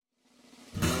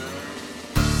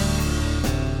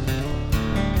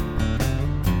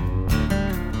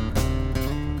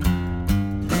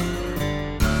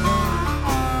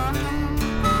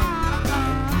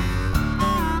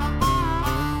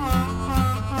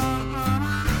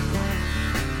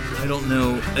I don't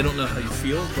know how you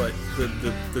feel, but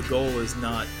the goal is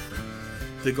not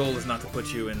to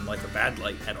put you in like a bad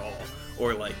light at all,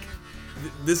 or like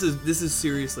this is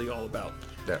seriously all about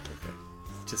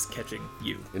just catching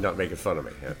you. You're not making fun of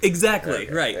me. Yeah. Exactly,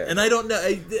 yeah, right. Yeah. And I don't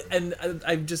know,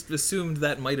 I've just assumed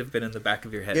that might have been in the back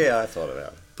of your head. Yeah, I thought of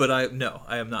that. But I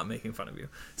am not making fun of you.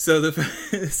 So the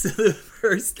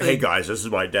first thing... Hey guys, this is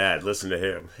my dad. Listen to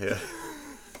him. Yeah.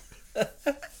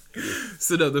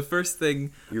 So no, the first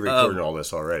thing... You're recording all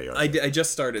this already, aren't you? I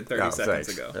just started 30 seconds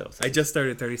thanks. ago. Oh, thanks. I just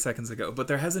started 30 seconds ago, but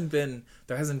there hasn't been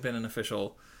an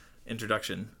official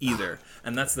introduction either.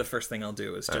 And that's the first thing I'll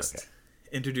do is just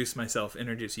introduce myself,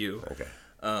 introduce you. Okay.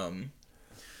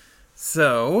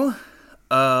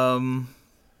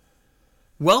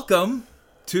 Welcome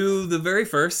to the very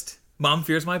first Mom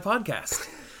Fears My podcast.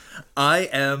 I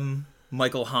am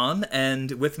Michael Hahn,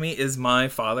 and with me is my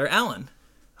father, Alan.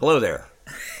 Hello there.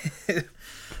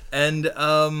 And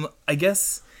I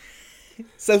guess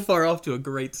so far off to a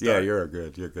great start. Yeah, you're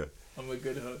good. I'm a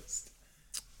good host.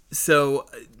 So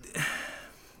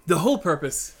the whole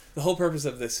purpose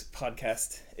of this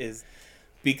podcast is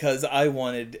because I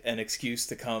wanted an excuse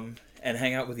to come and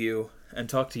hang out with you and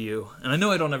talk to you. And I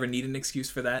know I don't ever need an excuse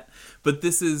for that, but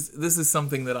this is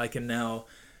something that I can now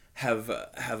have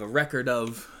a record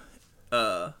of.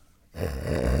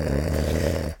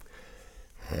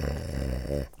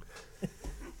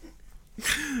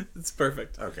 It's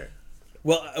perfect. Okay.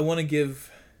 Well, I want to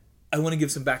give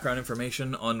some background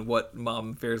information on what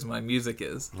Mom Fears My music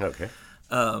is. Okay.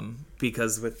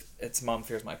 Because it's Mom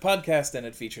Fears My podcast, and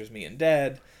it features me and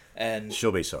Dad, and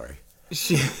She'll be sorry.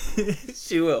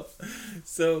 she will.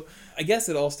 So I guess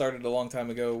it all started a long time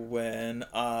ago when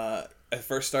I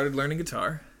first started learning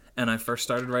guitar, and I first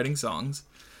started writing songs.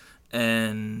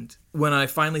 And when I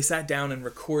finally sat down and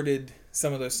recorded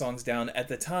some of those songs down, at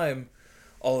the time,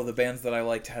 all of the bands that I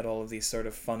liked had all of these sort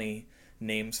of funny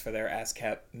names for their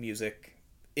ASCAP music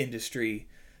industry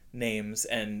names.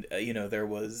 And, there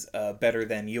was Better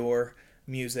Than Your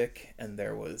music, and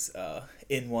there was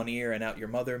In One Ear and Out Your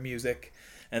Mother music.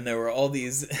 And there were all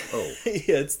these... Oh.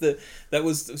 Yeah, that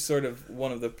was sort of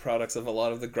one of the products of a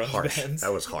lot of the grunge bands.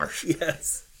 That was harsh.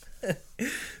 Yes.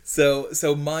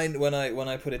 So mine, when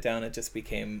I put it down, it just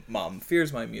became Mom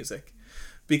Fears My music.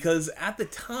 Because at the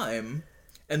time,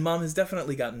 and Mom has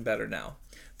definitely gotten better now,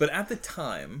 but at the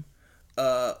time,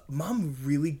 Mom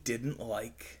really didn't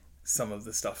like some of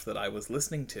the stuff that I was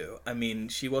listening to. I mean,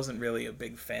 she wasn't really a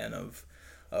big fan of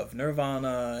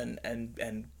Nirvana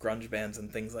and grunge bands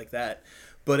and things like that.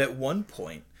 But at one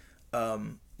point,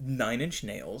 Nine Inch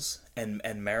Nails and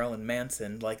Marilyn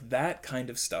Manson, like that kind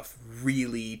of stuff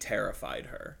really terrified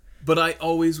her. But I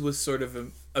always was sort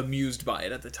of amused by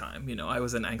it at the time. I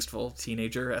was an angstful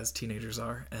teenager, as teenagers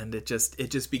are, and it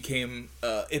just became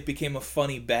a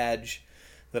funny badge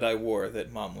that I wore,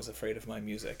 that Mom was afraid of my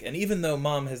music. And even though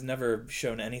Mom has never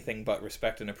shown anything but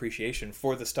respect and appreciation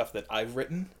for the stuff that I've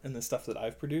written and the stuff that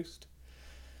I've produced,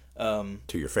 To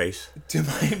your face. to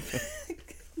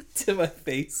my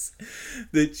face,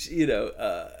 that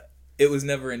it was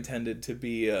never intended to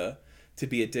be a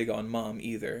dig on Mom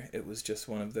either. It was just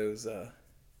one of those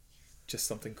just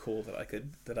something cool that I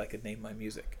could name my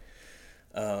music.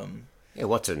 Yeah,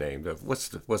 what's her name? What's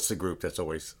the group that's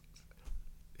always...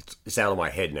 It's out of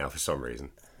my head now for some reason.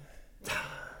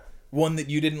 One that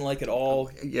you didn't like at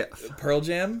all? Yeah. Pearl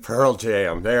Jam? Pearl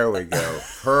Jam. There we go.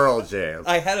 Pearl Jam.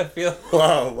 I had a feeling.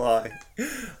 Oh, my.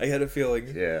 I had a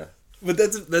feeling. Yeah. But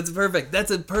that's perfect. That's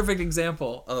a perfect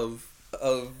example of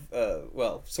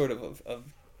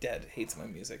Dad hates my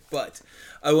music. But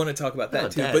I want to talk about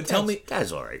that too. But tell me...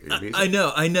 Dad's all right with music.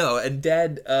 I know. And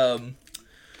Dad,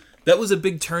 that was a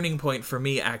big turning point for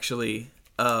me, actually,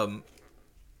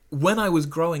 when I was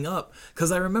growing up.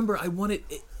 Because I remember I wanted...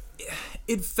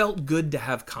 It felt good to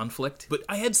have conflict, but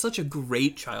I had such a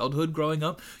great childhood growing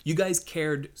up. You guys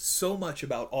cared so much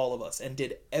about all of us and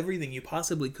did everything you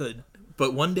possibly could.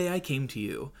 But one day I came to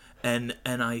you and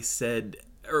I said,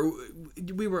 or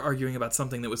we were arguing about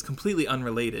something that was completely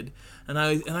unrelated, and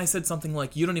I said something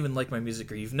like, "You don't even like my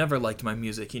music, or you've never liked my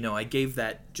music." I gave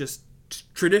that just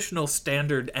traditional,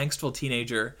 standard, angstful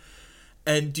teenager.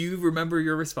 And do you remember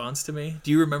your response to me?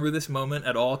 Do you remember this moment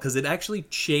at all? Because it actually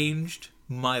changed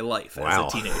my life as a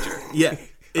teenager. Yeah,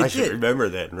 I should remember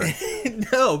that, right?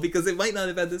 No, because it might not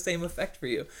have had the same effect for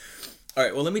you. All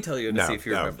right, well, let me tell you to see if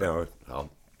you remember. No,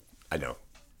 I don't.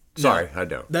 Sorry, I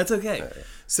don't. That's okay.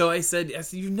 So I said,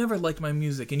 "You've never liked my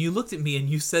music." And you looked at me and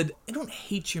you said, "I don't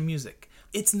hate your music.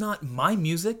 It's not my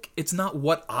music. It's not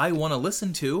what I want to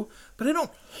listen to, but I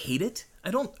don't hate it.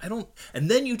 I don't. And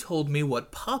then you told me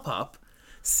what Pop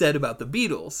said about the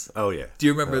Beatles. Oh, yeah. Do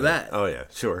you remember that? Oh, yeah,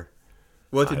 sure.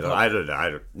 What did I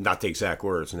don't, not the exact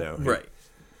words, no. Right.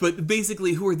 But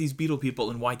basically, who are these Beatle people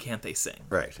and why can't they sing?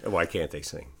 Right. Why can't they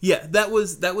sing? Yeah, that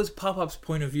was Pop Pop's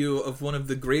point of view of one of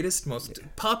the greatest, most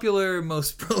popular,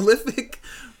 most prolific.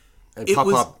 And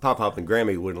Pop Pop and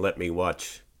Grammy wouldn't let me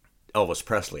watch Elvis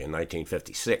Presley in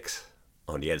 1956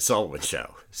 on the Ed Sullivan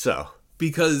Show. So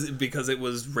because it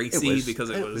was racy, because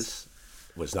it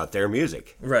was not their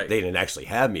music. Right. They didn't actually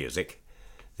have music.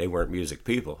 They weren't music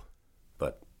people,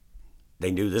 but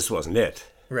they knew this wasn't it.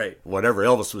 Right. Whatever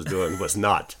Elvis was doing was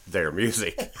not their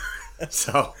music.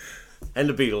 So, and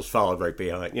the Beatles followed right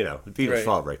behind. The Beatles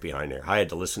followed right behind there. I had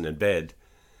to listen in bed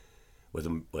with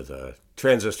a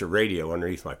transistor radio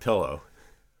underneath my pillow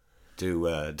to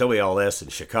WLS in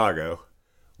Chicago,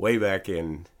 way back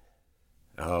in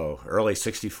early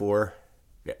 '64.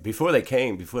 Yeah, before they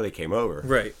came over.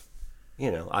 Right.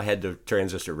 I had the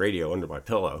transistor radio under my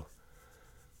pillow,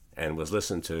 and was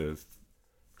listening to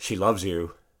 "She Loves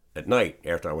You" at night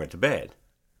after I went to bed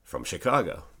from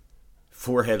Chicago.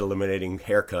 Forehead eliminating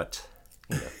haircuts.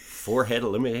 Forehead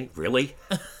eliminating? Really?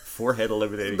 Forehead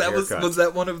eliminating haircuts. Was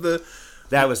that one of the...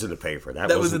 That was in the paper. That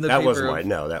wasn't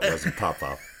Pop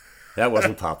Pop. That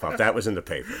wasn't Pop Pop. That was in the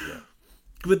paper, yeah.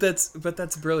 But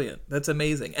that's brilliant. That's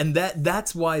amazing. And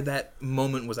that's why that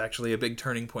moment was actually a big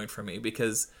turning point for me,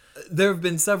 because there have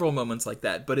been several moments like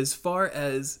that. But as far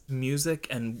as music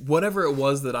and whatever it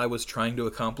was that I was trying to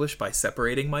accomplish by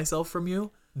separating myself from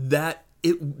you, that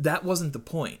wasn't the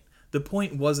point. The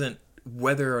point wasn't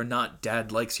whether or not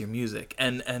Dad likes your music.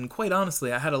 And quite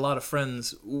honestly, I had a lot of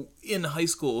friends in high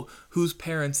school whose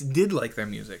parents did like their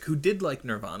music, who did like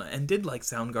Nirvana and did like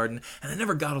Soundgarden, and I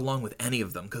never got along with any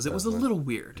of them because it was a little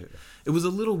weird. It was a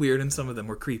little weird, and some of them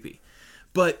were creepy.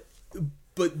 But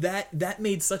that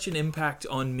made such an impact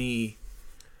on me,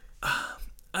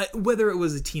 whether it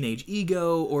was a teenage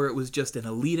ego or it was just an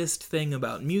elitist thing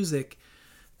about music,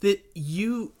 that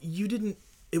you didn't...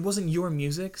 It wasn't your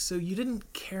music, so you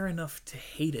didn't care enough to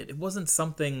hate it. It wasn't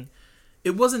something...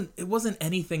 It wasn't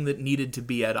anything that needed to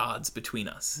be at odds between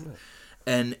us.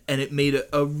 Right. And it made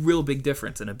a real big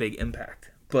difference and a big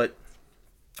impact. But...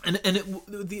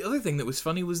 the other thing that was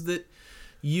funny was that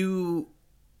you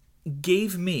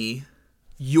gave me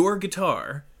your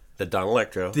guitar... The Dan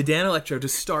Electro, to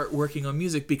start working on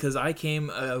music, because I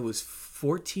was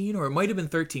 14, or it might have been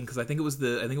 13, because I think it was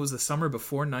the summer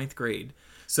before 9th grade.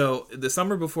 So the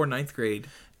summer before 9th grade,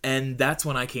 and that's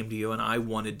when I came to you and I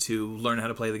wanted to learn how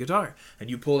to play the guitar. And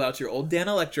you pulled out your old Dan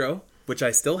Electro, which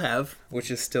I still have,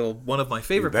 which is still one of my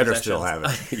favorite possessions. You better still have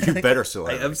it. You better still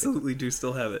have it. I absolutely do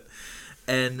still have it.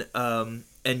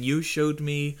 And you showed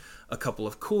me a couple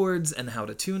of chords and how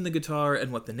to tune the guitar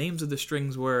and what the names of the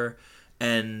strings were.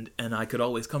 And I could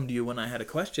always come to you when I had a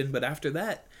question. But after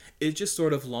that, it just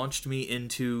sort of launched me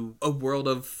into a world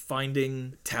of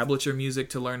finding tablature music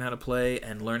to learn how to play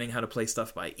and learning how to play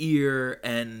stuff by ear.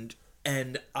 And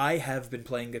I have been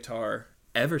playing guitar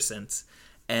ever since.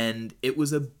 And it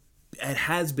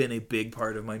has been a big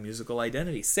part of my musical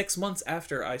identity. 6 months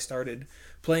after I started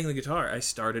playing the guitar, I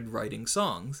started writing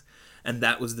songs. And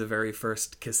that was the very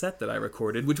first cassette that I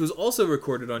recorded, which was also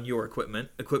recorded on your equipment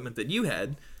that you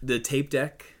had, the tape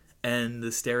deck and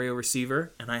the stereo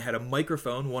receiver. And I had a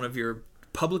microphone, one of your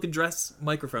public address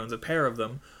microphones, a pair of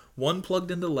them, one plugged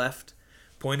into left,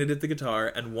 pointed at the guitar,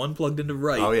 and one plugged into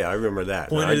right. Oh, yeah, I remember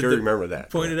that. I do remember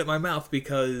that. Pointed at my mouth,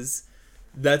 because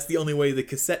that's the only way the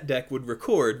cassette deck would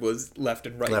record, was left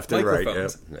and right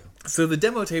microphones. And right, yeah. So the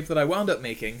demo tape that I wound up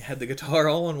making had the guitar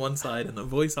all on one side and the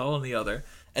voice all on the other.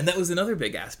 And that was another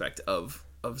big aspect of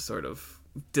sort of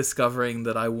discovering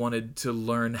that I wanted to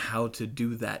learn how to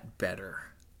do that better.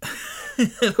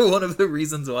 One of the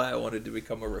reasons why I wanted to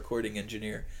become a recording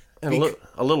engineer. And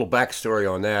a little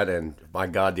backstory on that, and by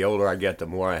God, the older I get, the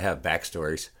more I have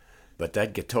backstories. But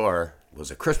that guitar was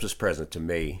a Christmas present to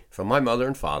me from my mother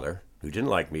and father, who didn't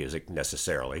like music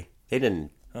necessarily. They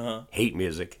didn't hate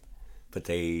music, but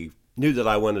they knew that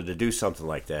I wanted to do something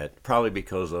like that, probably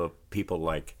because of people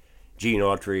like Gene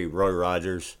Autry, Roy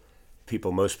Rogers,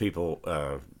 most people,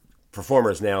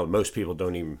 performers now, most people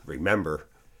don't even remember,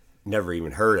 never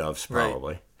even heard of,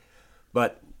 probably. Right.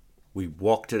 But we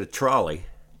walked to the trolley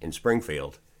in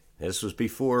Springfield. This was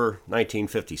before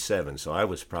 1957, so I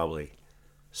was probably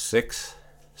 6,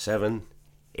 7,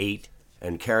 8,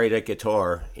 and carried that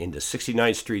guitar into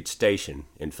 69th Street Station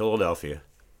in Philadelphia,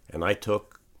 and I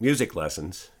took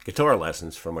guitar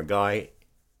lessons from a guy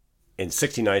in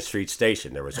 69th Street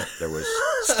Station. There was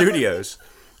studios,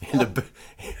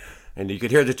 and you could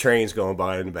hear the trains going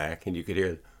by in the back, and you could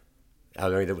hear,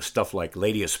 there was stuff like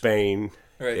Lady of Spain.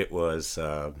 Right. It was,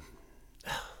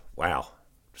 wow,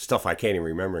 stuff I can't even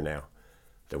remember now.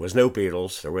 There was no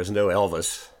Beatles. There was no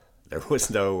Elvis. There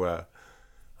was no,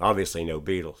 obviously no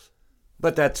Beatles.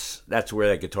 But that's where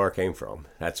that guitar came from.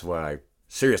 That's why I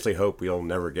seriously hope we'll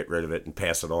never get rid of it and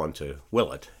pass it on to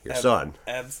Willett, your son.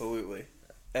 Absolutely.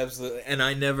 Absolutely. And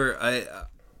I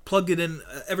plugged it in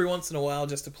every once in a while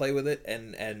just to play with it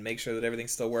and make sure that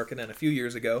everything's still working. And a few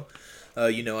years ago,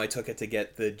 I took it to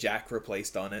get the jack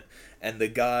replaced on it. And the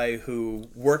guy who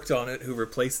worked on it, who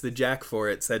replaced the jack for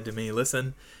it, said to me,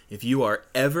 listen, if you are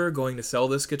ever going to sell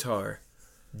this guitar,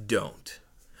 don't.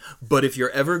 But if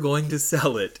you're ever going to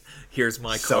sell it, here's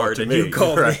my card and you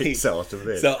call me. Sell it to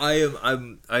me. So I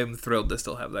am thrilled to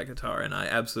still have that guitar, and I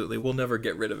absolutely will never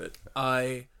get rid of it.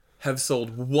 I have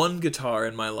sold one guitar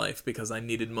in my life because I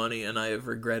needed money, and I have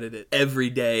regretted it every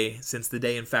day since the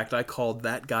day. In fact, I called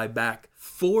that guy back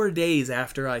 4 days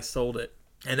after I sold it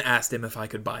and asked him if I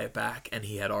could buy it back, and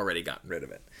he had already gotten rid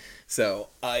of it. So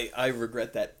I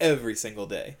regret that every single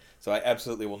day. So I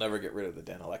absolutely will never get rid of the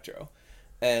Danelectro.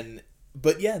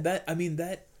 But yeah,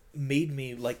 that made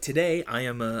me, like, today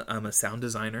I'm a sound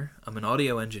designer, I'm an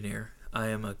audio engineer, I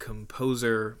am a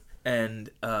composer,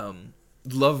 and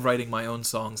love writing my own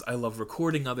songs. I love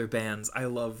recording other bands. I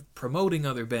love promoting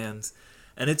other bands.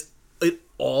 And it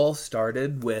all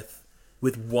started with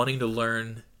wanting to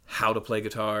learn how to play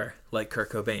guitar like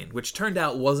Kurt Cobain, which turned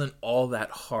out wasn't all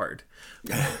that hard.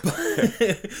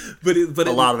 but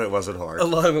a lot of it wasn't hard. A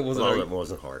lot of it wasn't hard. A lot of it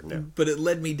wasn't hard, no. But it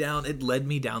led me down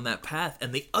that path.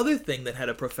 And the other thing that had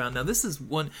a profound, now this is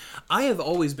one, I've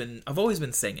always been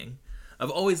singing. I've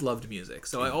always loved music.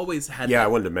 So I always had I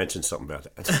wanted to mention something about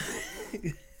that.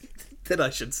 that I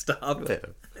should stop.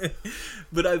 Yeah.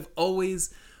 But I've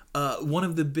always, one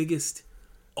of the biggest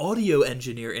audio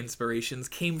engineer inspirations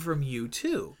came from you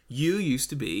too. You used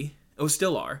to be,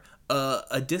 still are,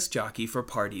 a disc jockey for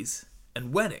parties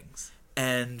and weddings.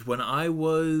 And when I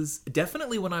was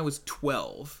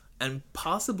 12, and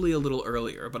possibly a little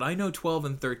earlier, but I know 12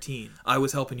 and 13, I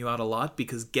was helping you out a lot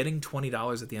because getting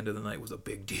 $20 at the end of the night was a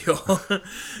big deal.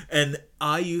 And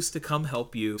I used to come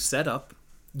help you set up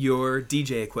your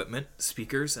DJ equipment,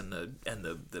 speakers and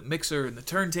the mixer and the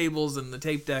turntables and the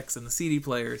tape decks and the CD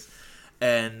players,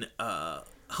 and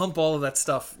hump all of that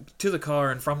stuff to the car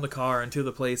and from the car and to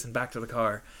the place and back to the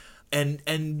car,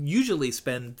 and usually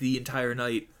spend the entire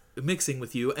night mixing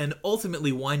with you, and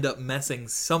ultimately wind up messing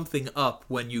something up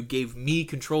when you gave me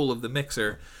control of the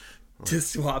mixer to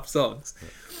swap songs.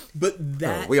 But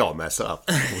that we all mess up.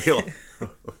 We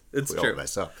all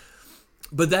mess up.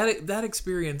 But that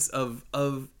experience of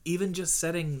even just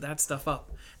setting that stuff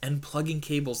up and plugging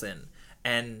cables in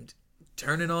and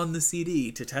turning on the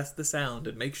CD to test the sound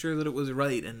and make sure that it was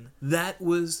right, and that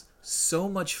was so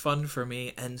much fun for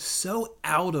me and so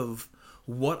out of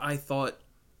what I thought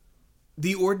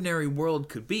the ordinary world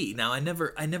could be. Now, I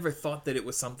never thought that it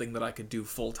was something that I could do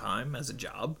full time as a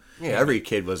job. Yeah, every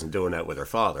kid wasn't doing that with their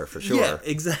father, for sure. Yeah,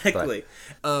 exactly.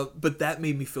 But that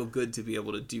made me feel good to be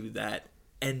able to do that,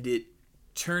 and it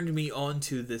turned me on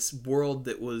to this world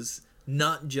that was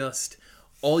not just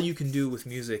all you can do with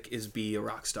music is be a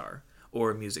rock star or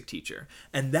a music teacher.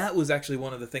 And that was actually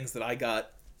one of the things that I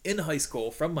got in high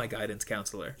school from my guidance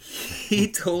counselor. He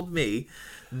told me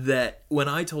that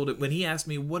when he asked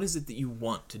me, what is it that you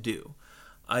want to do?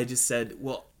 I just said,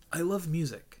 well, I love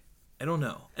music. I don't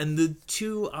know. And the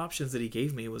two options that he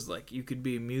gave me was like, you could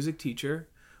be a music teacher,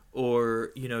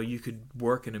 or, you could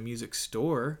work in a music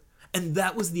store. And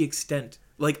that was the extent.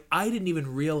 Like, I didn't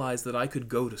even realize that I could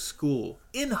go to school.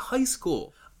 In high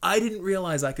school, I didn't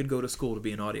realize I could go to school to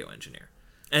be an audio engineer.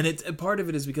 And part of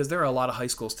it is because there are a lot of high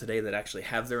schools today that actually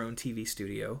have their own TV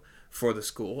studio for the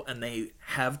school, and they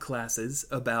have classes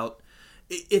about,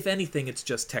 if anything, it's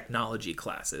just technology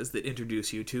classes that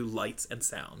introduce you to lights and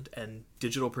sound and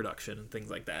digital production and things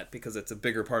like that, because it's a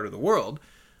bigger part of the world.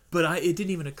 But it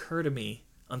didn't even occur to me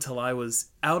until I was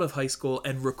out of high school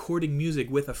and recording music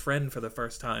with a friend for the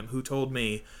first time, who told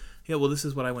me, yeah, well, this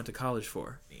is what I went to college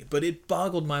for. But it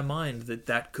boggled my mind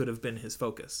that could have been his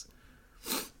focus.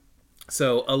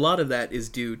 So a lot of that is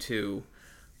due to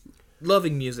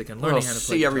loving music and learning how to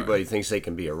play guitar. Everybody thinks they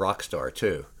can be a rock star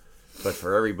too. But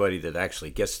for everybody that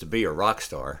actually gets to be a rock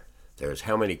star, there's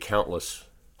how many countless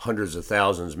hundreds of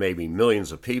thousands, maybe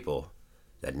millions of people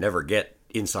that never get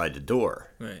inside the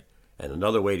door. Right. And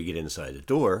another way to get inside the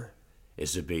door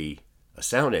is to be a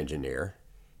sound engineer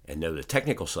and know the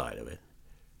technical side of it.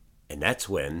 And that's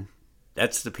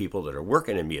the people that are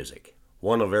working in music.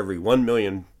 One of every 1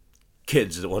 million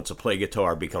kids that wants to play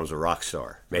guitar becomes a rock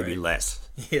star, maybe less.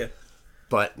 Yeah.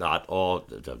 But not all.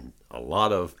 A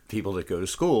lot of people that go to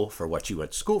school for what you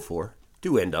went to school for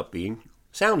do end up being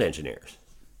sound engineers.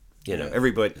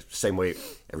 Everybody, same way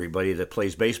everybody that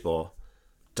plays baseball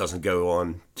doesn't go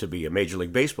on to be a Major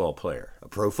League Baseball player, a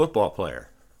pro football player,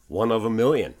 one of a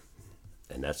million.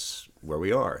 And that's where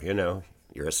we are, you know.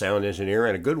 You're a sound engineer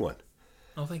and a good one.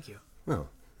 Oh, thank you. Well,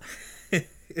 you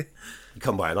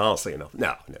come by it honestly enough.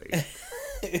 No.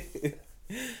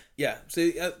 Yeah, so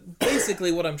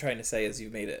basically what I'm trying to say is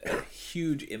you've made a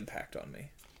huge impact on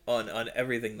me, on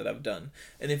everything that I've done.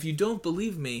 And if you don't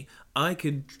believe me, I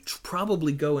could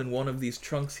probably go in one of these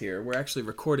trunks here. We're actually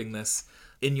recording this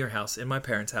in your house, in my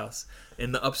parents' house,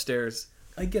 in the upstairs.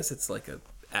 I guess it's like a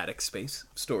attic space,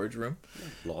 storage room.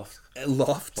 Loft.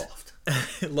 Loft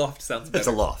sounds better. It's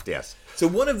a loft, yes. So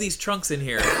one of these trunks in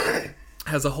here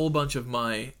has a whole bunch of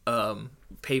my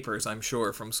papers, I'm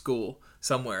sure, from school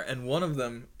somewhere. And one of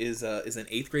them is an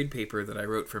 8th grade paper that I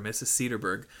wrote for Mrs.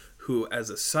 Cedarberg, who, as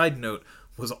a side note,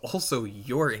 was also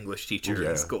your English teacher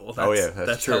in school.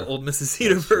 That's true. how old Mrs.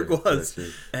 Cedarberg was.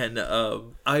 And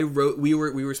we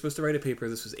were supposed to write a paper.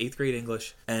 This was 8th grade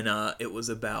English, and it was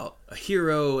about a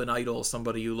hero, an idol,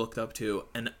 somebody you looked up to.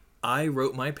 And I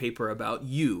wrote my paper about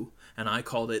you, and I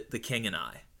called it The King and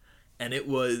I. And it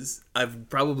was, I've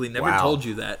probably never told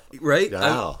you that, right?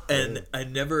 Wow. I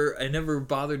never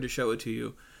bothered to show it to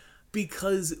you,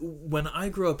 because when I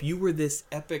grew up, you were this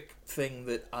epic thing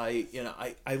that I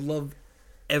love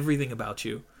everything about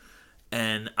you,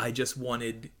 and I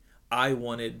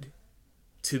wanted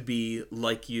to be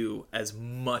like you as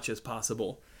much as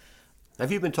possible.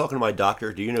 Have you been talking to my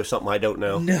doctor? Do you know something I don't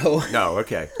know? No. No,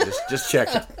 okay. Just check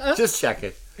it. Just check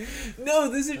it.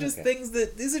 No, these are just things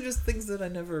that I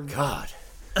never. God.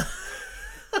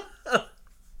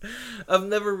 I've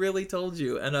never really told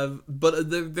you, but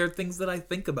they're things that I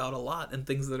think about a lot, and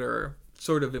things that are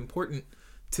sort of important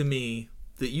to me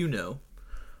that you know.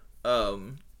 I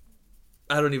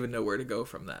don't even know where to go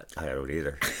from that. I don't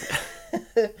either.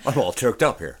 I'm all choked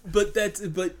up here.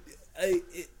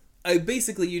 I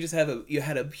basically, you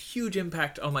had a huge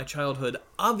impact on my childhood,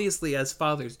 obviously, as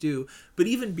fathers do, but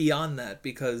even beyond that,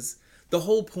 because the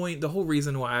whole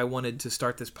reason why I wanted to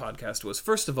start this podcast was,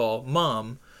 first of all,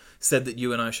 Mom said that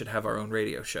you and I should have our own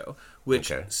radio show,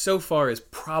 which so far is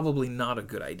probably not a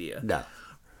good idea. No.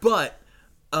 But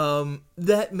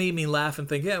that made me laugh and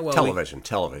think, television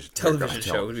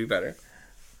show would be better.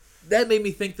 That made me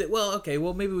think that,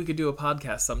 maybe we could do a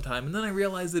podcast sometime. And then I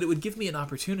realized that it would give me an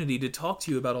opportunity to talk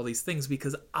to you about all these things,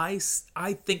 because I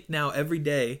think now every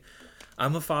day,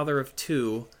 I'm a father of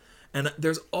 2, and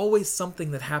there's always something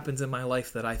that happens in my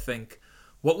life that I think,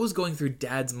 what was going through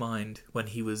Dad's mind when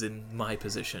he was in my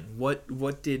position? What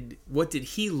did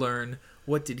he learn?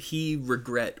 What did he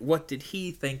regret? What did he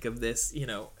think of this?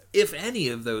 If any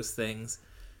of those things,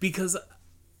 because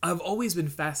I've always been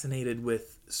fascinated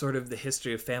with sort of the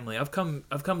history of family. I've come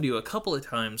to you a couple of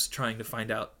times trying to find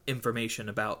out information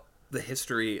about the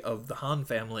history of the Hahn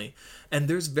family, and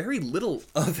there's very little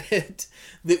of it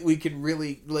that we can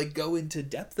really go into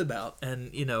depth about.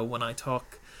 And when I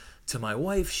talk to my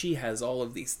wife, she has all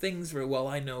of these things where,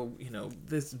 I know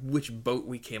this, which boat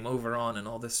we came over on, and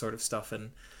all this sort of stuff,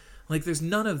 and there's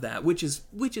none of that, which is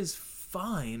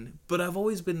fine. But I've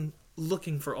always been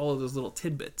looking for all of those little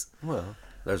tidbits. Well,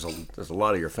 there's a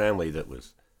lot of your family that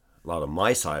was, a lot of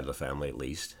my side of the family at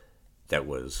least, that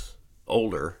was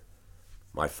older.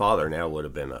 My father now would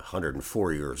have been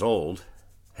 104 years old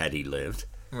had he lived.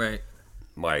 Right.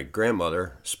 My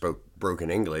grandmother spoke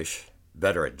broken English,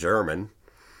 better at German,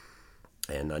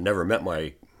 and I never met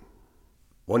my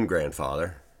one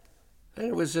grandfather. And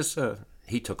it was just,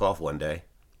 he took off one day.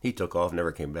 He took off,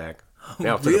 never came back.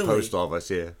 Now to the post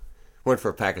office, went for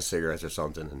a pack of cigarettes or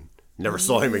something, and never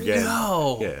saw him again.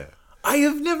 No. Yeah. I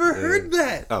have never heard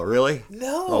that. Oh, really?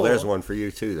 No. Well, there's one for you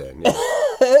too then. Yeah.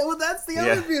 Well, that's the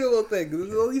other beautiful thing.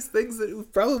 There's all these things that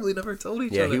we've probably never told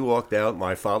each other. Yeah, he walked out.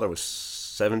 My father was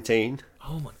 17.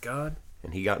 Oh, my God.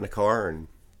 And he got in the car and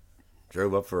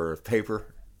drove up for a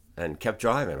paper and kept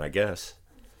driving, I guess.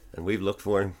 And we've looked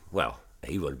for him. Well,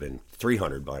 he would have been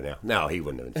 300 by now. No, he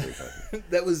wouldn't have been 300.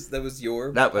 That was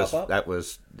your pop-up? That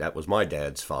was my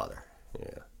dad's father.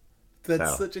 Yeah.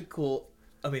 That's such a cool.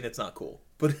 I mean, it's not cool,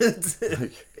 but it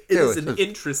is an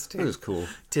interesting. It was cool.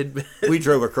 Tidbit. We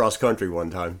drove across country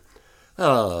one time.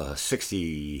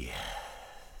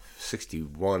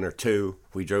 61 or 2.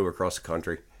 We drove across the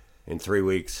country in 3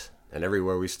 weeks, and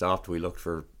everywhere we stopped, we looked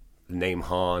for the name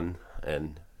Hahn,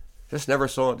 and just never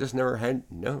saw it. Just never had.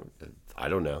 No, I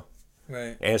don't know.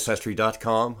 Right.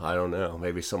 Ancestry.com. I don't know.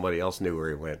 Maybe somebody else knew where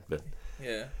he went, but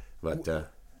yeah.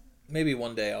 But maybe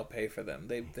one day I'll pay for them.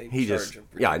 They he charge just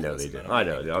a I know they do. I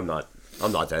know. I'm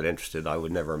not that interested. I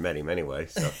would never have met him anyway.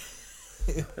 So.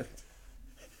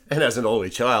 And as an only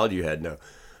child,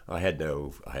 I had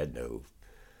no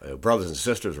brothers and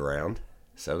sisters around.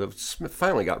 So it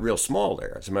finally got real small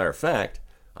there. As a matter of fact,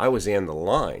 I was in the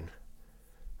line.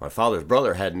 My father's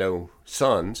brother had no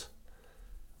sons.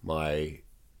 My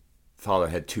father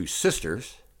had 2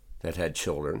 sisters that had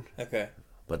children. Okay.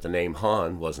 But the name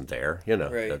Han wasn't there, you know.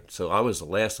 Right. So I was the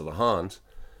last of the Hans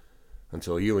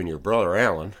until you and your brother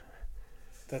Alan.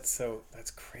 That's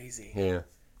crazy. Yeah.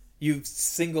 You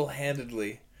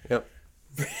single-handedly Yep.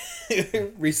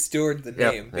 restored the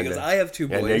Yep. name because I have 2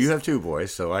 boys. And now you have 2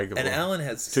 boys, so I. And Alan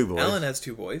has 2 boys. Alan has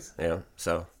 2 boys. Yeah.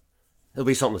 So it'll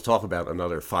be something to talk about in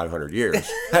another 500 years.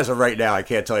 As of right now, I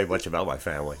can't tell you much about my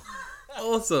family.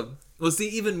 Awesome. Well, see,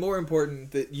 even more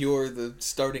important that you're the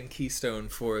starting keystone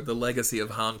for the legacy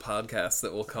of Han podcast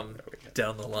that will come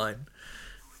down the line.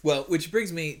 Well, which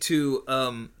brings me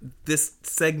to this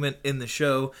segment in the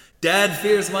show, Dad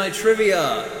Fears My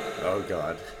Trivia. Oh,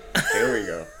 God. Here we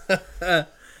go.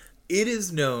 It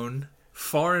is known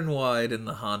far and wide in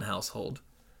the Han household,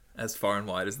 as far and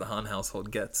wide as the Han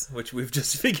household gets, which we've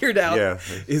just figured out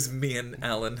is me and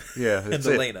Alan and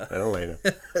Elena. And Elena.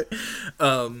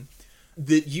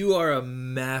 That you are a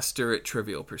master at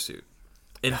Trivial Pursuit.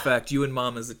 In fact, you and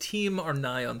Mom as a team are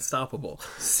nigh unstoppable.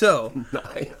 So,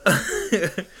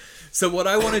 so what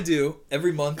I want to do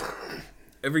every month,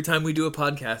 every time we do a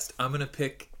podcast, I'm going to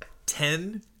pick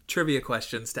 10 trivia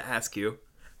questions to ask you.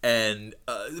 And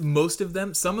most of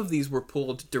them, some of these were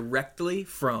pulled directly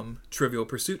from Trivial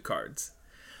Pursuit cards.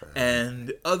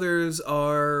 And others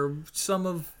are some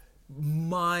of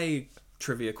my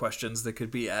trivia questions that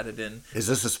could be added in. Is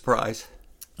this a surprise?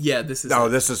 Yeah, this is. No,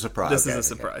 this is a surprise. This is a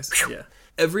surprise. Okay. Yeah.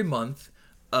 Every month,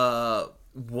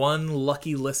 one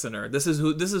lucky listener. This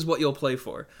is what you'll play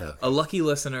for. Okay. A lucky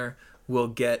listener will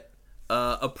get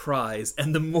a prize,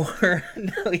 and the more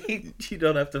no, you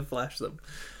don't have to flash them.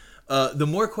 The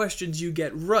more questions you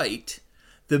get right,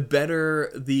 the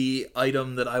better the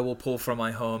item that I will pull from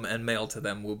my home and mail to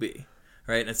them will be.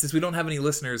 Right, and since we don't have any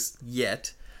listeners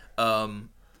yet,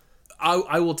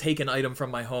 I will take an item from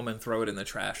my home and throw it in the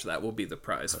trash. That will be the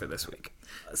prize for this week.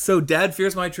 So, Dad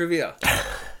Fears My Trivia.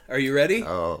 Are you ready?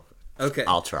 Oh, okay.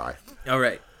 I'll try. All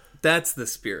right. That's the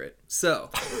spirit. So,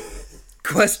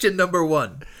 question number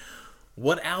 1.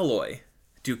 What alloy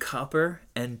do copper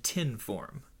and tin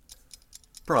form?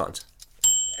 Bronze.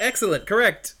 Excellent.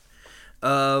 Correct.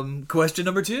 Question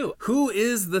number 2. Who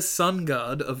is the sun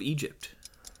god of Egypt?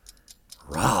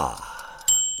 Ra.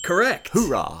 Correct.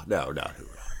 Hoorah. No, not hoorah.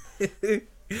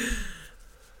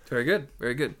 Very good.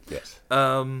 Very good. Yes.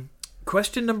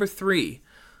 Question number 3.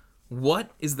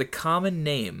 What is the common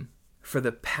name for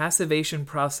the passivation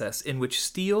process in which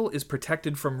steel is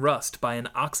protected from rust by an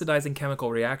oxidizing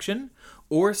chemical reaction,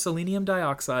 or selenium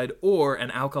dioxide, or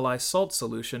an alkali salt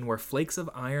solution where flakes of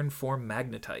iron form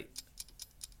magnetite?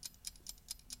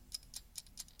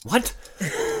 What?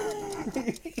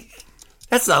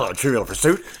 That's not a Trivial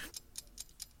Pursuit.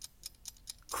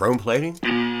 Chrome plating?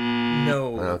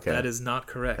 No, okay. That is not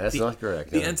correct. That's not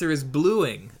correct. The answer is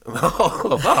bluing.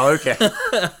 Oh, okay.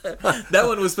 That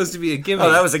one was supposed to be a gimme.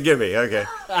 Oh, that was a gimme. Okay.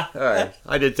 All right.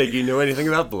 I didn't think you knew anything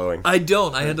about bluing. I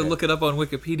don't. I had to look it up on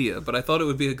Wikipedia, but I thought it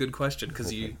would be a good question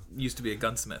because you used to be a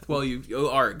gunsmith. Well, you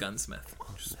are a gunsmith.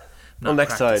 Well,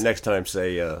 next time,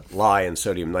 say lye and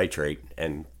sodium nitrate,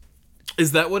 and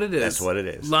is that what it is? That's what it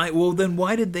is. Lye. Well, then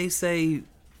why did they say?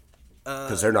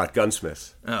 Because they're not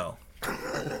gunsmiths. Oh.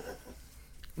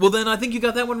 Well, then I think you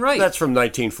got that one right. That's from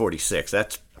 1946.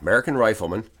 That's American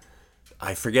Rifleman.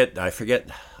 I forget. I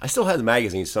still have the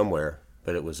magazine somewhere,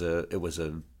 but it was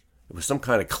some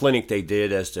kind of clinic they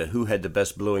did as to who had the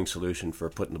best bluing solution for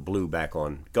putting the blue back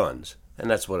on guns,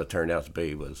 and that's what it turned out to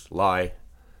be, was lye,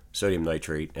 sodium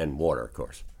nitrate, and water, of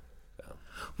course. So.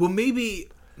 Well, maybe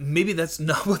that's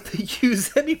not what they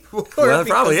use anymore. Well, it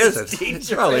probably isn't. It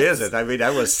probably isn't. I mean,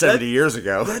 that was 70 years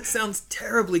ago. That sounds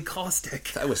terribly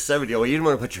caustic. That was 70. Well, you didn't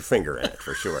want to put your finger in it,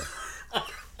 for sure.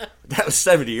 That was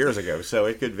 70 years ago, so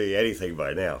it could be anything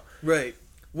by now. Right.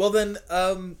 Well, then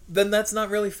that's not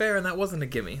really fair, and that wasn't a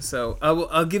gimme. So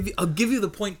I'll give you the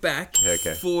point back.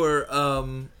 Okay.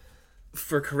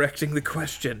 For correcting the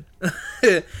question.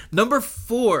 Number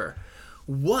 4.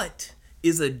 What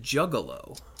is a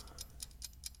juggalo?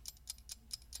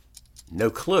 No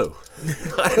clue.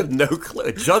 I have no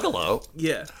clue. Juggalo?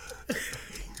 Yeah.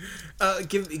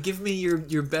 Give me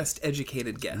your best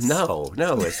educated guess. No,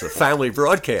 it's a family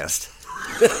broadcast.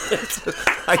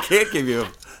 I can't give you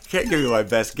my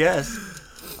best guess.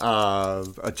 A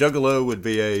juggalo would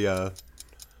be I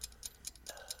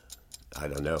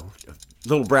don't know, a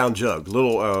little brown jug,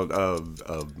 a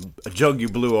jug you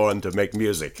blew on to make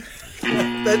music.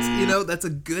 That's a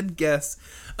good guess.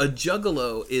 A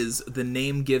juggalo is the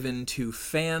name given to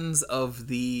fans of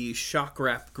the shock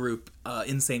rap group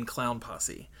Insane Clown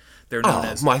Posse. They're known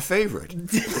as my favorite.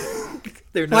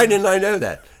 they're known Why didn't I know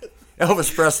that?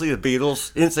 Elvis Presley, the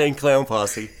Beatles, Insane Clown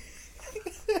Posse,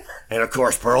 and of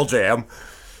course Pearl Jam.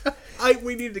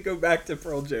 We need to go back to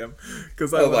Pearl Jam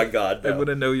because my God, I no. want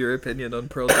to know your opinion on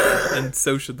Pearl Jam, and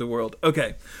so should the world.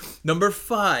 Okay, number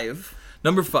five.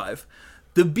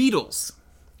 The Beatles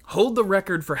hold the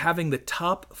record for having the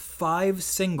top 5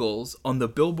 singles on the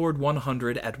Billboard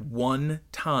 100 at one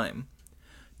time.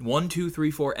 1, 2,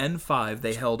 3, 4, and 5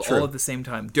 they held all at the same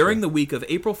time during the week of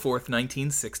April 4th,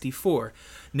 1964.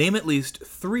 Name at least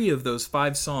 3 of those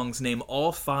 5 songs. Name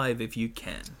all 5 if you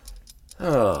can.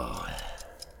 Oh,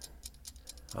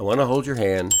 I want to hold your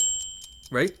hand.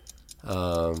 Right?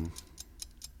 Love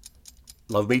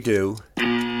Me Do.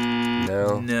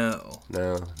 No,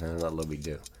 not Love Me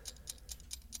Do.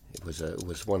 It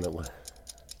was one that was.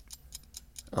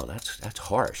 Oh, that's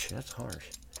harsh. That's harsh.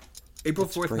 April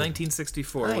 4th,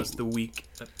 1964 was the week.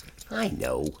 I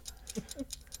know.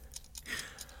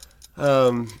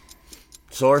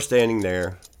 Saw Her Standing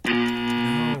There.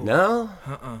 No?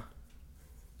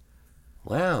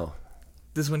 Wow.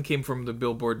 This one came from the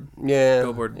Billboard Yeah.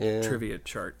 trivia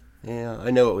chart. Yeah,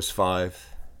 I know it was 5.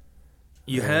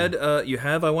 You have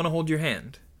I Want to Hold Your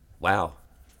Hand. Wow.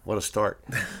 What a start.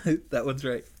 That one's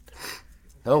right.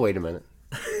 Oh, wait a minute.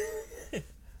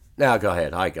 Now go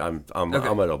ahead. I'm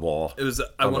at a wall. It was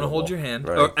I Want to Hold Your Hand.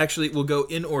 Right. Or actually, we'll go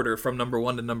in order from number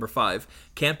 1 to number 5.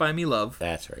 Can't Buy Me Love.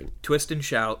 That's right. Twist and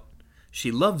Shout.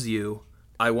 She Loves You.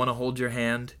 I Want to Hold Your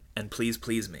Hand. And Please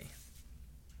Please Me.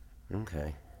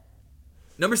 Okay.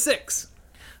 Number 6.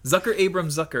 Zucker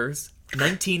Abrams Zucker's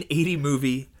 1980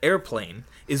 movie Airplane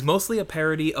is mostly a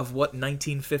parody of what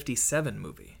 1957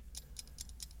 movie?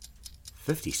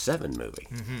 57 movie.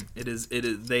 It is.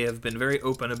 They have been very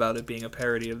open about it being a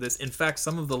parody of this. In fact,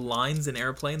 some of the lines in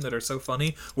Airplane that are so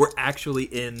funny were actually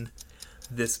in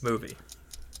this movie.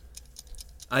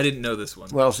 I didn't know this one.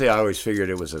 Well, see, I always figured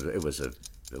it was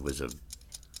a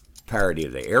parody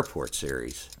of the Airport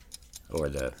series, or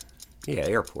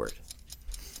Airport.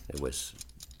 It was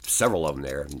several of them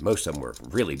there. And most of them were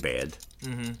really bad.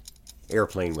 Mm-hmm.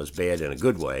 Airplane was bad in a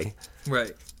good way.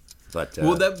 Right. But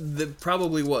Well, that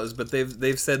probably was, but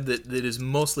they've said that it is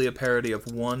mostly a parody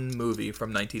of one movie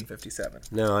from 1957.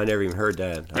 no, I never even heard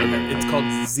that. It's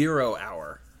called 0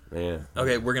 Hour. Yeah.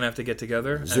 Okay, we're gonna have to get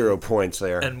together 0 points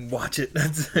there. and watch it.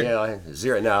 Yeah,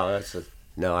 0.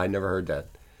 No, I never heard that.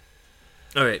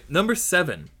 All right, number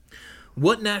 7.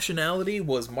 What nationality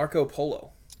was Marco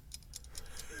Polo?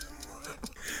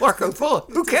 Marco Polo.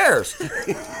 Who cares?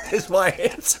 Is my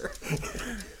answer.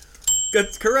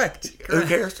 That's correct. Who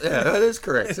cares? Yeah, that is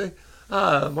correct. See?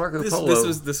 Marco Polo.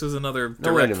 This was another wait a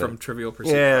direct minute. from Trivial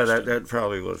Pursuit. Yeah, question. that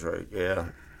probably was right. Yeah.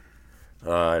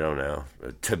 I don't know.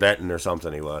 Tibetan or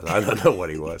something he was. I don't know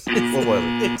what he was. What was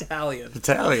it? Italian.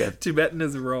 Italian. Tibetan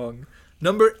is wrong.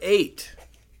 Number 8.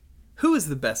 Who is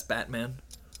the best Batman?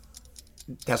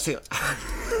 Now, see,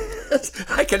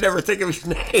 I can never think of his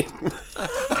name.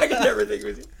 I can never think of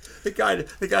his name.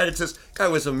 The guy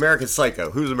was American Psycho.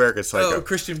 Who's American Psycho? Oh,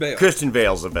 Christian Bale. Christian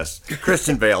Bale's the best.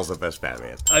 Christian Bale's the best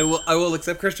Batman. I will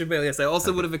accept Christian Bale. Yes, I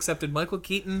also would have accepted Michael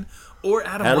Keaton or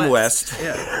Adam West.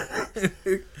 Yeah,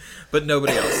 but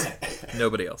nobody else.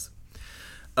 Nobody else.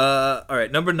 All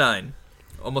right, number 9.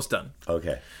 Almost done.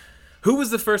 Okay. Who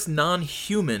was the first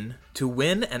non-human to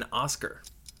win an Oscar?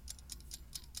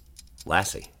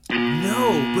 Lassie.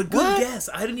 No, but good What? guess.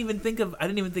 I didn't even think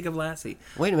of Lassie.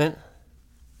 Wait a minute.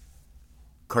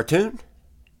 Cartoon?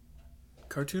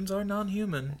 Cartoons are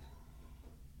non-human.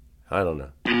 I don't know.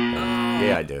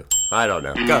 Yeah, I do. I don't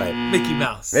know. Go ahead. Mickey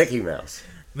Mouse. Mickey Mouse.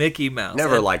 Mickey Mouse.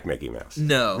 Never And- liked Mickey Mouse.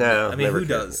 No. No. I mean, never who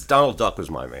cared. does? Donald Duck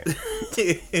was my man.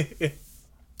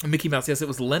 Mickey Mouse, yes, it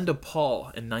was Linda Paul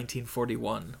in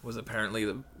 1941 was apparently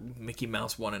the Mickey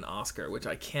Mouse won an Oscar, which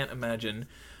I can't imagine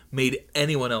made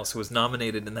anyone else who was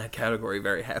nominated in that category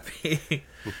very happy.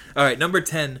 All right, number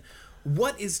 10.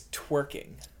 What is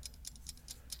twerking?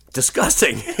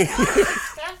 Disgusting.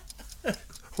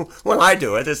 When I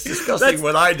do it, it's disgusting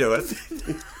when I do it.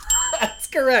 That's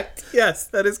correct. Yes,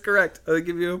 that is correct. I'll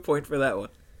give you a point for that one.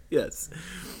 Yes.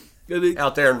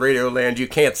 Out there in Radio Land, you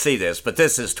can't see this, but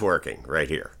this is twerking right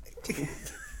here.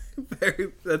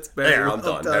 That's very There, I'm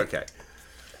well done. Okay.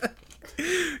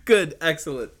 Good.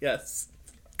 Excellent. Yes.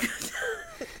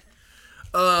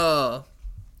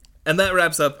 And that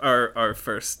wraps up our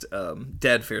first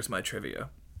Dad Fears My Trivia.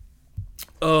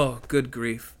 Oh, good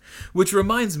grief. Which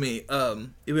reminds me,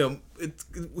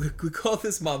 we call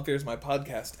this Mom Fears My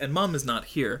Podcast, and Mom is not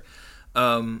here.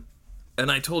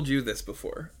 and I told you this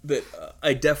before, that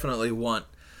I definitely want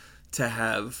to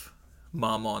have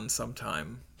Mom on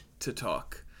sometime to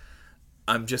talk.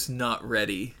 I'm just not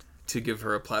ready to give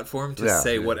her a platform to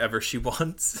say whatever she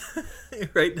wants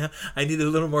right now. I need a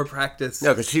little more practice.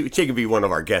 No, because she can be one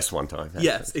of our guests one time.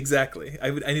 Yes, exactly. I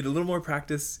need a little more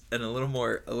practice and a little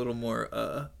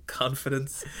more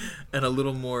confidence and a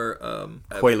little more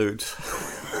Quaaludes.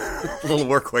 A little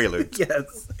more Quaaludes.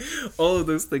 Yes, all of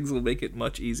those things will make it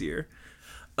much easier.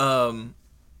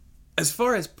 As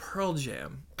far as Pearl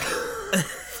Jam,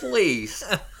 Please.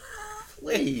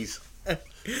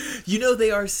 you know,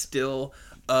 they are still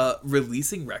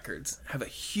releasing records, have a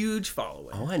huge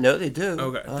following. Oh, I know they do.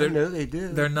 Okay, I know they do.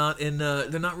 They're not in.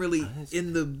 They're not really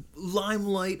in the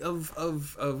limelight of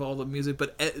all the music,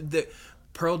 but the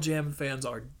Pearl Jam fans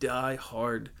are die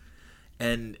hard,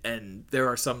 and there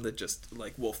are some that just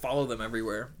like will follow them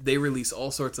everywhere. They release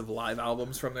all sorts of live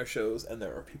albums from their shows, and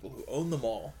there are people who own them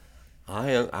all.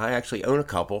 I actually own a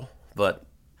couple, but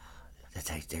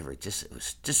they were just, it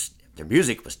was just, their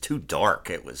music was too dark.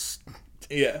 It was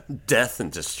death and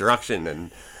destruction,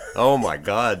 and oh my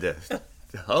God,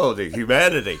 the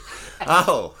humanity.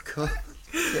 Oh God,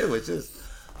 it was just,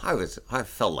 I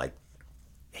felt like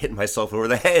hitting myself over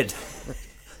the head.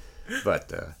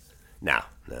 But no,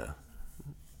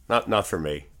 not for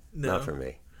me. No. Not for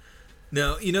me.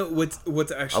 No, you know what's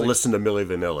actually. I'll listen to Milli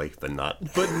Vanilli, but not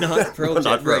Pearl Jam.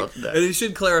 not Pearl, right. no. And you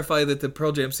should clarify that the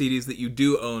Pearl Jam CDs that you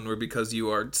do own were because you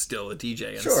are still a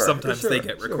DJ, and sometimes they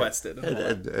get requested.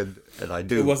 And I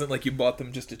do. It wasn't like you bought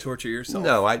them just to torture yourself.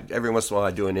 No, every once in a while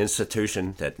I do an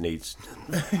institution that needs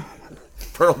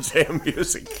Pearl Jam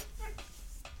music.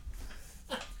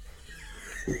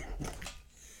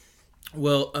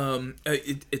 Well,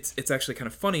 it's actually kind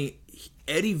of funny.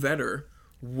 Eddie Vedder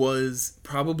was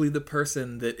probably the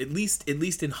person that at least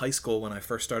in high school when I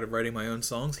first started writing my own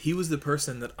songs, he was the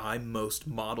person that I most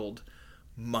modeled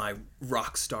my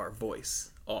rock star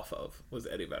voice off of, was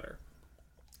Eddie Vedder.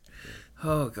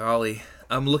 Oh golly,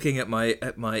 I'm looking at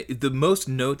the most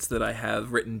notes that I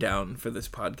have written down for this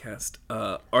podcast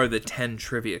are the 10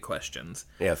 trivia questions.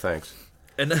 Yeah, thanks.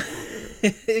 And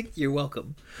you're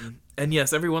welcome. And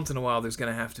yes, every once in a while there's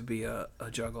going to have to be a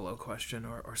Juggalo question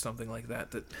or something like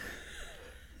that.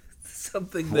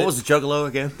 What was the Juggalo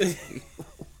again?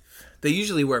 They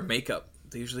usually wear makeup.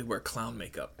 They usually wear clown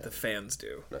makeup. The fans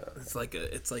do. No. It's like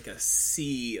a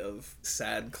sea of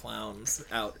sad clowns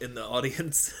out in the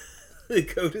audience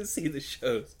that go to see the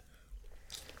shows.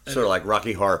 Sort of like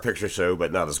Rocky Horror Picture Show,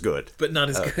 but not as good. But not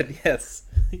as good. Yes.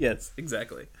 Yes,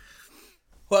 exactly.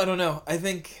 Well, I don't know. I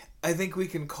think we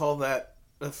can call that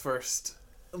the first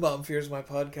Mom Fears My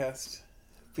podcast,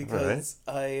 because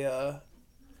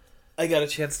I got a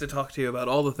chance to talk to you about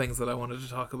all the things that I wanted to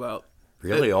talk about.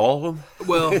 Really, all of them?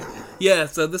 Well, yeah.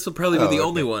 So this will probably be the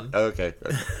only one. Okay.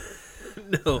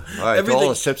 No. All right. To all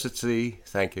the Sips at Sea,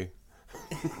 thank you.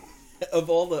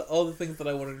 Of all the things that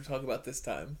I wanted to talk about this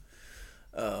time,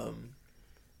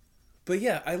 but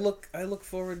yeah, I look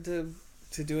forward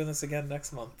to doing this again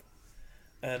next month,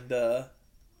 and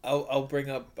I'll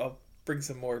bring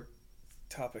some more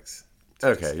topics.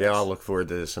 Okay. Yeah, I'll look forward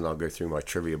to this, and I'll go through my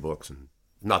trivia books and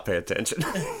not pay attention.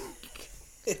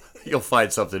 You'll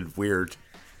find something weird.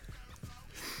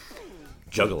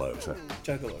 Juggalos, huh?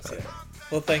 Juggalos, yeah.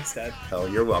 Well, thanks, Dad. Oh,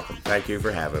 you're welcome. Thank you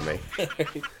for having me.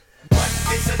 What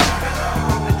is a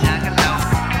juggalo? A juggalo,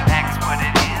 that's what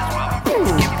it is.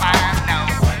 Well, you find out.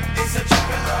 What is a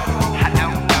juggalo? I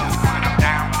don't know, but I'm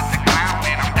down with the clown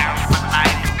and I'm down for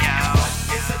life, yo. What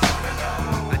is a juggalo?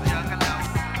 A juggalo,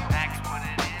 that's what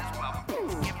it is. Well,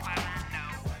 you find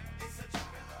out. What is a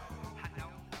juggalo? I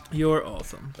don't know. You're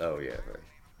awesome. Oh, yeah. Right.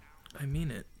 I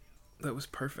mean it. That was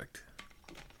perfect.